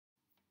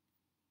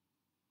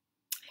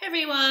Hey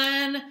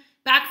everyone,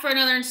 back for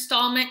another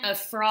installment of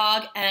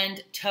Frog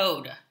and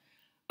Toad.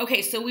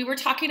 Okay, so we were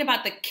talking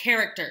about the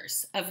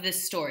characters of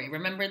this story.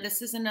 Remember,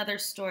 this is another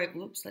story,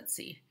 let's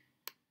see,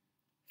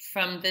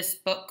 from this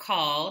book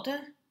called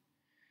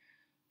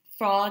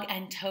Frog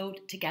and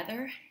Toad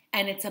Together.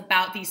 And it's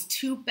about these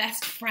two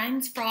best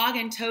friends, Frog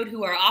and Toad,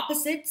 who are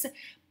opposites,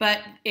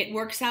 but it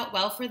works out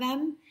well for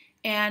them.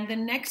 And the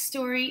next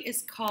story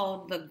is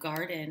called The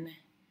Garden.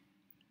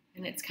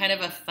 And it's kind of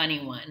a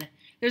funny one.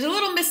 There's a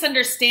little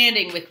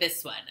misunderstanding with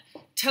this one.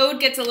 Toad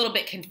gets a little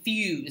bit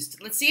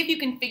confused. Let's see if you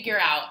can figure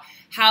out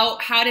how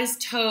does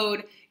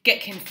Toad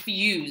get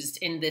confused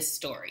in this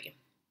story.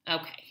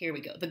 Okay, here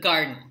we go. The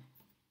garden.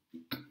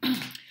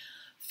 Frog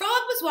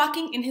was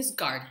walking in his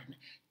garden.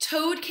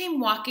 Toad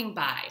came walking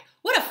by.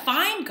 "What a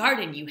fine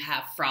garden you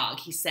have, Frog,"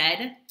 he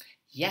said.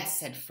 "Yes,"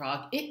 said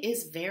Frog, "it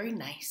is very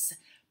nice,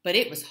 but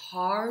it was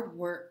hard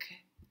work."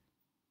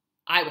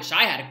 "I wish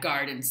I had a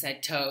garden,"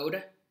 said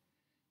Toad.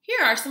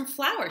 "Here are some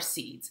flower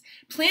seeds.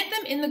 Plant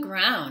them in the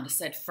ground,"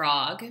 said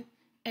Frog,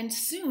 "and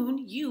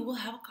soon you will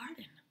have a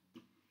garden."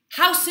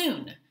 "How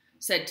soon?"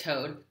 said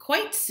Toad.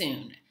 "Quite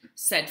soon,"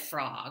 said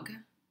Frog.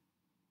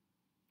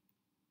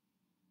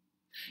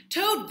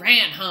 Toad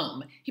ran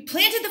home. He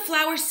planted the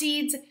flower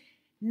seeds.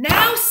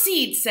 "Now,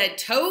 seeds," said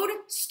Toad,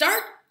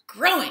 "start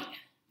growing."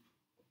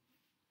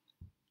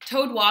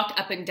 Toad walked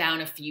up and down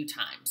a few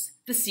times.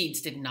 The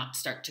seeds did not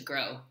start to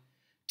grow.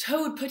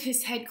 Toad put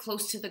his head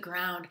close to the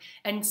ground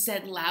and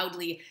said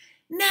loudly,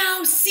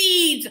 "Now,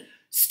 seeds,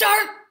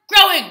 start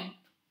growing."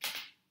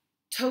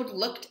 Toad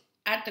looked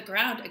at the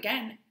ground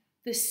again.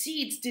 The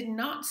seeds did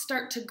not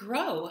start to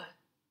grow.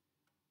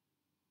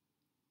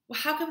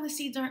 Well, how come the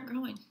seeds aren't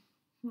growing?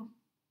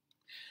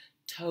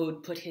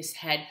 Toad put his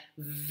head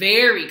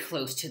very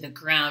close to the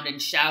ground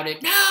and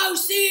shouted, "Now,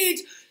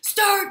 seeds,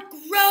 start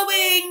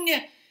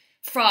growing."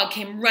 Frog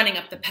came running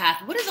up the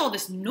path. "What is all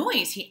this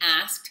noise?" he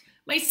asked.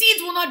 "My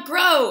seeds will not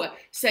grow,"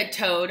 said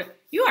Toad.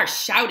 "You are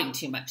shouting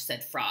too much,"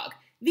 said Frog.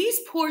 "These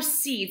poor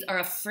seeds are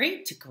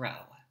afraid to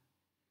grow."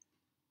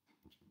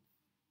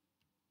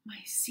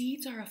 "My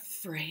seeds are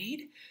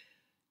afraid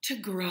to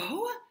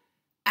grow?"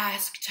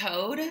 asked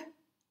Toad.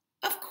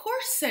 "Of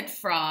course," said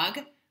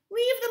Frog.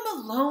 "Leave them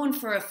alone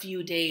for a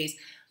few days.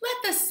 Let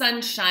the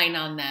sun shine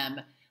on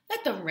them.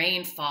 Let the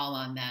rain fall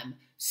on them.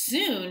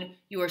 Soon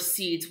your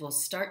seeds will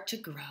start to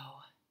grow."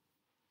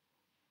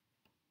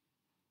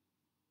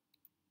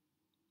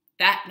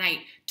 That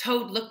night,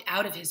 Toad looked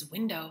out of his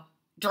window.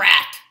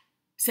 "Drat,"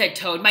 said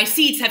Toad, "my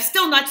seeds have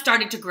still not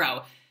started to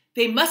grow.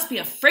 They must be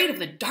afraid of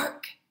the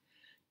dark."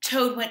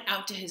 Toad went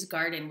out to his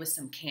garden with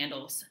some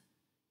candles.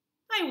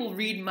 "I will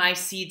read my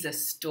seeds a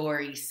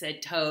story,"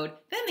 said Toad.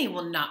 "Then they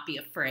will not be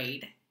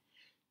afraid."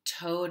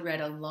 Toad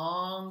read a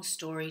long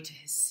story to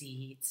his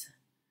seeds.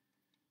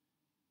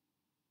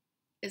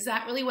 Is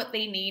that really what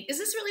they need? Is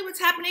this really what's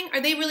happening? Are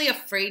they really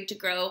afraid to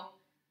grow?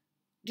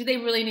 Do they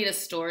really need a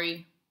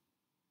story?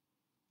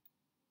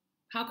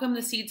 How come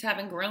the seeds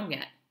haven't grown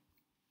yet?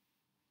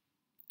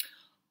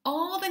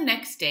 All the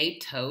next day,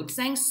 Toad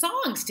sang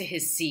songs to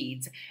his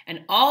seeds.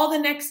 And all the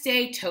next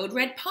day, Toad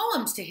read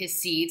poems to his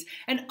seeds.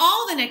 And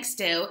all the next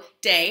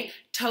day,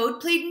 Toad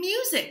played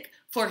music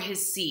for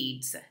his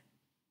seeds.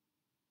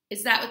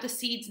 Is that what the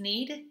seeds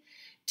need?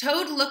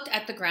 Toad looked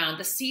at the ground.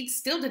 The seeds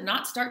still did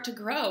not start to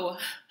grow.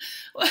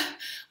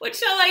 "What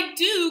shall I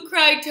do?"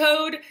 cried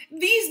Toad.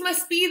 "These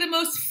must be the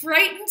most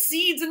frightened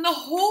seeds in the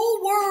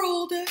whole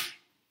world."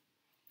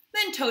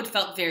 Then Toad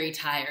felt very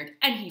tired,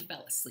 and he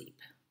fell asleep.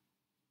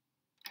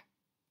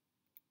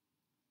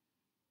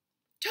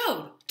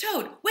 "Toad,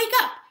 Toad, wake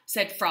up,"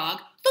 said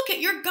Frog. "Look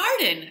at your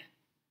garden."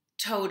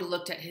 Toad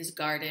looked at his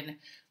garden.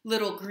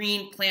 Little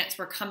green plants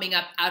were coming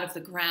up out of the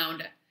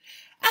ground.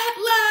 "At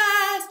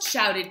last,"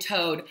 shouted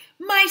Toad,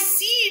 "my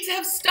seeds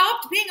have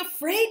stopped being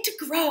afraid to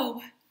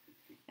grow."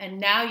 "And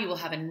now you will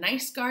have a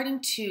nice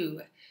garden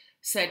too,"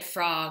 said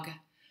Frog.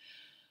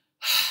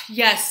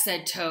 "Yes,"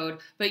 said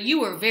Toad, "but you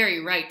were very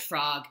right,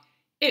 Frog.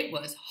 It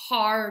was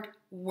hard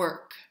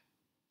work."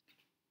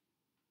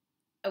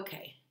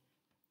 Okay.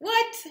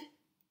 What?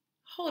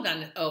 Hold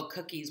on. Oh,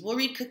 cookies. We'll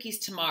read cookies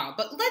tomorrow.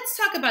 But let's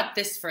talk about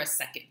this for a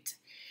second.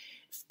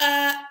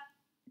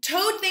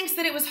 Toad thinks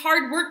that it was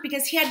hard work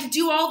because he had to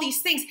do all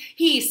these things.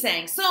 He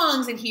sang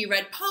songs and he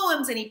read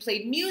poems and he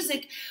played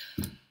music.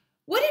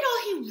 What did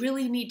all he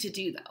really need to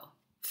do, though,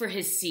 for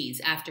his seeds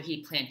after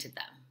he planted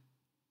them?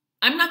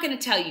 I'm not going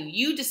to tell you.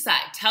 You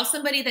decide. Tell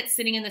somebody that's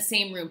sitting in the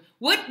same room.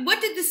 What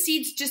did the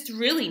seeds just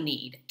really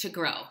need to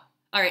grow?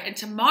 All right, and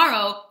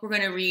tomorrow we're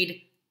going to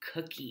read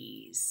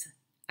cookies.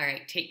 All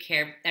right, take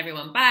care,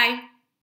 everyone. Bye.